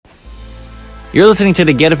You're listening to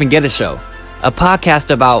the Get Up and Get It Show, a podcast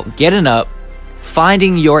about getting up,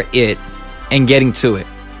 finding your it, and getting to it.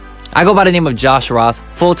 I go by the name of Josh Roth,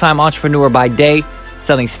 full-time entrepreneur by day,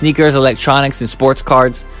 selling sneakers, electronics, and sports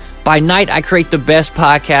cards. By night, I create the best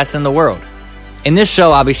podcast in the world. In this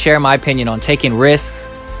show, I'll be sharing my opinion on taking risks,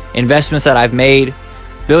 investments that I've made,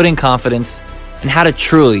 building confidence, and how to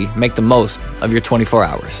truly make the most of your 24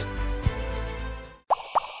 hours.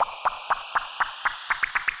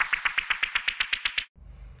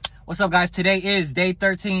 What's up, guys? Today is day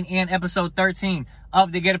 13 and episode 13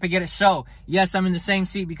 of the Get Up and Get It Show. Yes, I'm in the same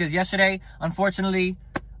seat because yesterday, unfortunately,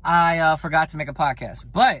 I forgot to make a podcast.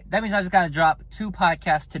 But that means I just got to drop 2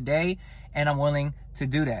 podcasts today, and I'm willing to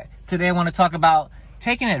do that. Today, I want to talk about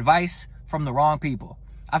taking advice from the wrong people.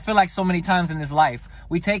 I feel like so many times in this life,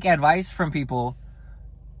 we take advice from people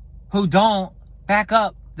who don't back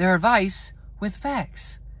up their advice with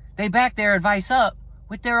facts. They back their advice up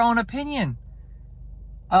with their own opinion.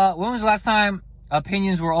 When was the last time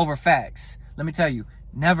opinions were over facts? Let me tell you,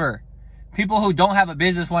 never. People who don't have a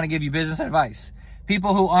business want to give you business advice.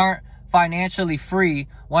 People who aren't financially free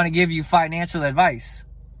want to give you financial advice.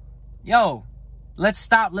 Yo, let's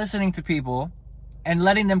stop listening to people and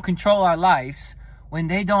letting them control our lives when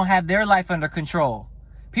they don't have their life under control.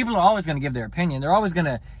 People are always going to give their opinion. They're always going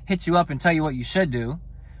to hit you up and tell you what you should do.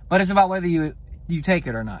 But it's about whether you take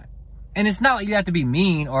it or not. And it's not like you have to be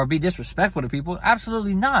mean or be disrespectful to people.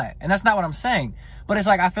 Absolutely not. And that's not what I'm saying. But it's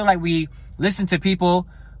like, I feel like we listen to people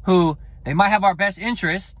who, they might have our best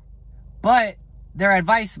interest, but their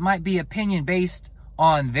advice might be opinion based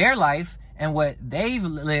on their life and what they've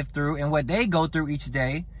lived through and what they go through each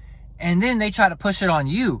day. And then they try to push it on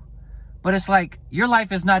you. But it's like, your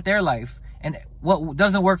life is not their life. And what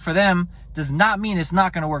doesn't work for them does not mean it's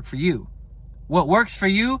not going to work for you. What works for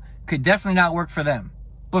you could definitely not work for them.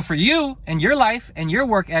 But for you and your life and your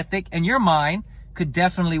work ethic and your mind could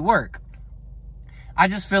definitely work. I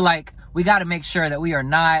just feel like we got to make sure that we are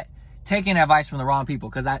not taking advice from the wrong people.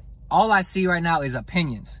 Because all I see right now is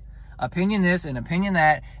opinions. Opinion this and opinion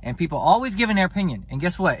that. And people always giving their opinion. And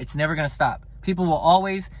guess what? It's never going to stop. People will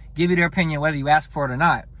always give you their opinion whether you ask for it or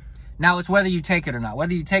not. Now it's whether you take it or not.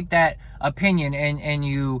 Whether you take that opinion and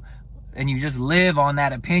you just live on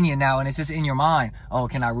that opinion now, and it's just in your mind. Oh,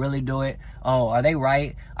 can I really do it? Oh, are they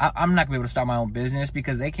right? I'm not gonna be able to start my own business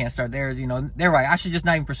because they can't start theirs. You know, they're right. I should just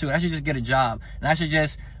not even pursue it. I should just get a job, and I should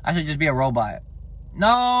just be a robot.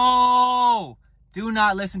 No, do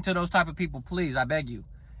not listen to those type of people, please. I beg you.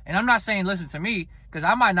 And I'm not saying listen to me because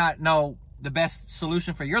I might not know the best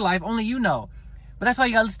solution for your life. Only you know. But that's why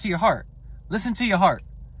you gotta listen to your heart. Listen to your heart,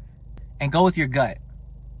 and go with your gut.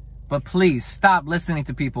 But please stop listening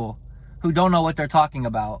to people who don't know what they're talking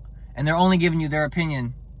about, and they're only giving you their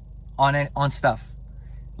opinion on stuff.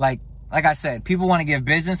 Like I said, people want to give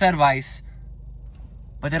business advice,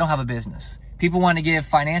 but they don't have a business. People want to give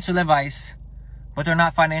financial advice, but they're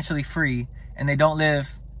not financially free, and they don't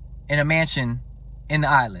live in a mansion in the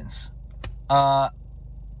islands.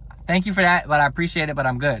 Thank you for that, but I appreciate it, but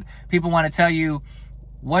I'm good. People want to tell you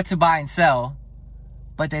what to buy and sell,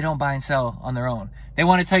 but they don't buy and sell on their own. They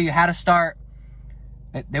want to tell you how to start.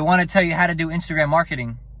 They want to tell you how to do Instagram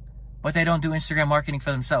marketing, but they don't do Instagram marketing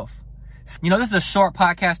for themselves. You know, this is a short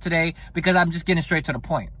podcast today because I'm just getting straight to the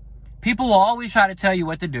point. People will always try to tell you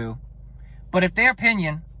what to do, but if their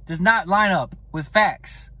opinion does not line up with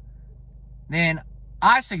facts, then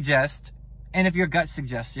I suggest, and if your gut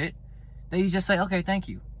suggests it, that you just say, okay, thank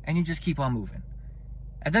you, and you just keep on moving.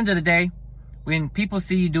 At the end of the day, when people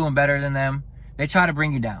see you doing better than them, they try to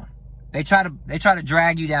bring you down. They try to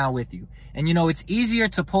drag you down with you. And you know, it's easier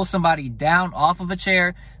to pull somebody down off of a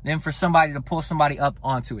chair than for somebody to pull somebody up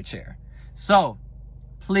onto a chair. So,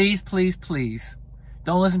 please, please, please,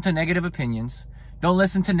 don't listen to negative opinions. Don't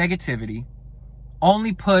listen to negativity.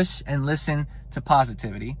 Only push and listen to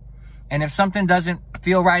positivity. And if something doesn't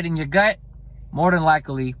feel right in your gut, more than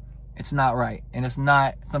likely, it's not right. And it's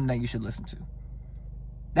not something that you should listen to.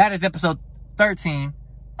 That is episode 13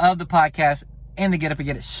 of the podcast and the Get Up and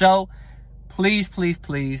Get It Show. Please, please,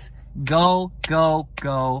 please, go,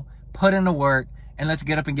 put in the work, and let's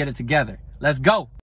get up and get it together. Let's go.